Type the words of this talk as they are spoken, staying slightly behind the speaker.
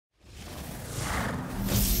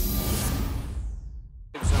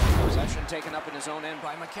Possession taken up in his own end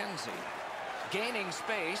by McKenzie. Gaining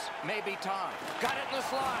space, maybe time. Got it in the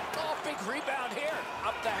slot. Oh, big rebound here.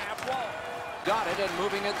 Up the half wall. Got it and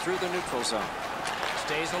moving it through the neutral zone.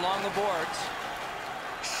 Stays along the boards.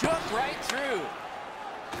 Shook right through.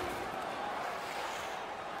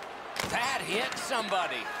 That hit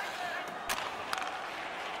somebody.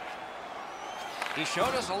 He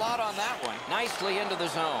showed us a lot on that one. Nicely into the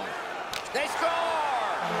zone. They score!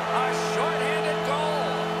 A short-handed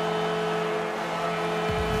goal.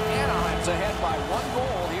 Anaheim's ahead by 1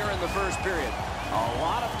 goal here in the first period. A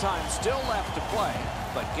lot of time still left to play,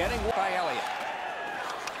 but getting by Elliott.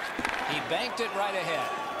 He banked it right ahead.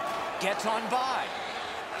 Gets on by.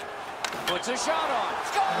 Puts a shot on.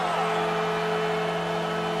 Score!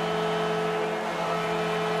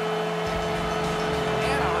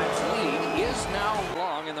 Now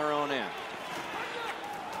long in their own end.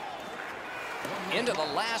 Into the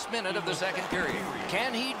last minute of the second period.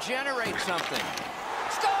 Can he generate something?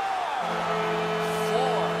 Score! 4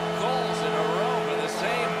 goals in a row for the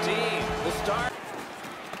same team.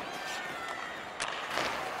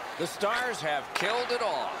 The Stars have killed it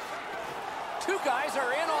off. 2 guys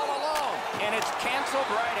are in all alone, and it's canceled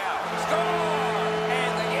right out. Score!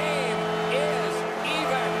 And the game is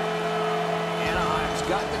even. Anaheim's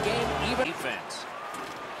got the game even. Defense.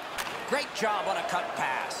 Great job on a cut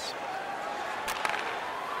pass.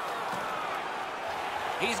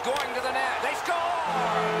 He's going to the net. They score!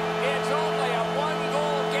 It's only a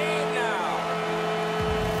 1-goal game now.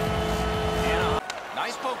 And a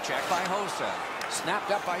nice poke check by Hossa.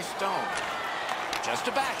 Snapped up by Stone. Just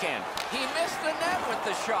a backhand. He missed the net with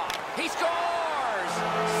the shot. He scores!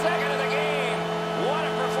 Second of the game. What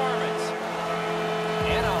a performance.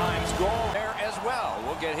 Anaheim's goal there as well.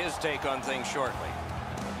 We'll get his take on things shortly.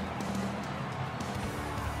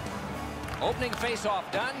 Opening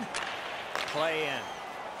face-off done. Play in.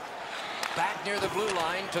 Back near the blue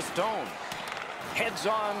line to Stone. Heads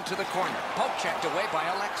on to the corner. Poke checked away by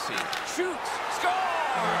Alexi. Shoots. Score!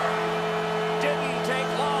 Didn't take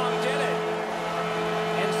long, did it?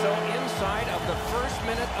 And so inside of the first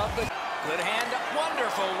minute of the... Good hand.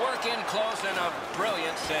 Wonderful work in close and a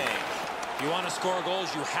brilliant save. You want to score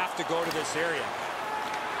goals, you have to go to this area.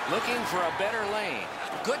 Looking for a better lane.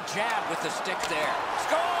 Good jab with the stick there.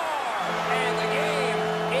 Score! And the game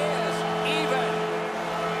is even.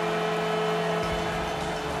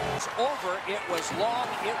 It's over. It was long.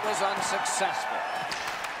 It was unsuccessful.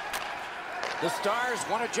 The Stars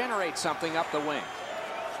want to generate something up the wing.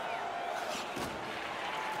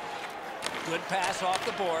 Good pass off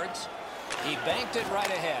the boards. He banked it right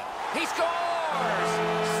ahead. He scores!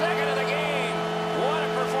 Second of the game. What a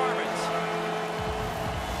performance.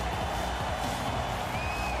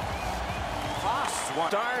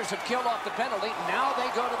 Stars have killed off the penalty. Now they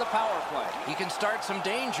go to the power play. He can start some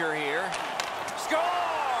danger here. Score!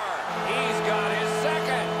 He's got his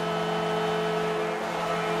second.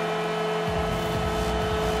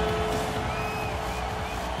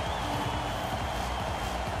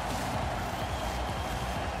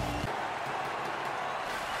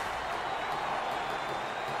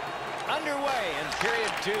 Underway in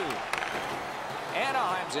period 2.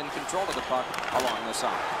 Anaheim's in control of the puck along the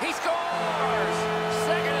side. He scores!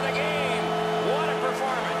 Second of the game. What a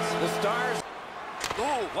performance. The Stars.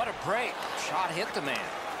 Ooh, what a break. Shot hit the man.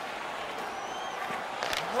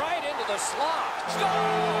 Right into the slot.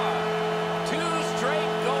 Score! 2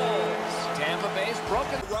 straight goals. Tampa Bay's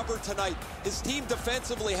broken. Rubber tonight. His team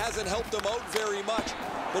defensively hasn't helped him out very much,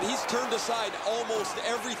 but he's turned aside almost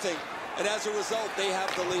everything. And as a result, they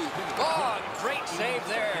have the lead. Oh, great save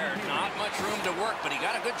there. Not much room to work, but he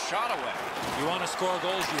got a good shot away. You want to score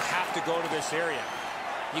goals, you have to go to this area.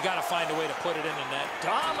 You got to find a way to put it in the net.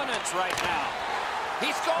 Dominance right now.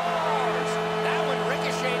 He scores! That one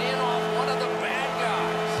ricocheted in off one of the bad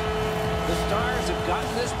guys. The Stars have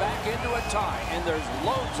gotten this back into a tie, and there's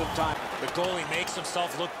loads of time. The goalie makes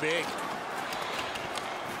himself look big.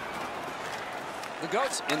 The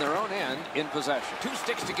Goats in their own end in possession. 2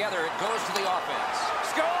 sticks together, it goes to the offense.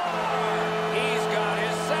 Score! He's got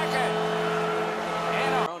his second.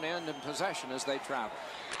 And our own end in possession as they travel.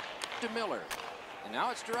 To Miller. And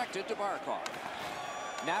now it's directed to Barkov.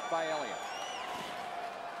 Napped by Elliott.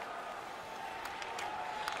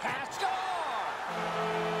 Pass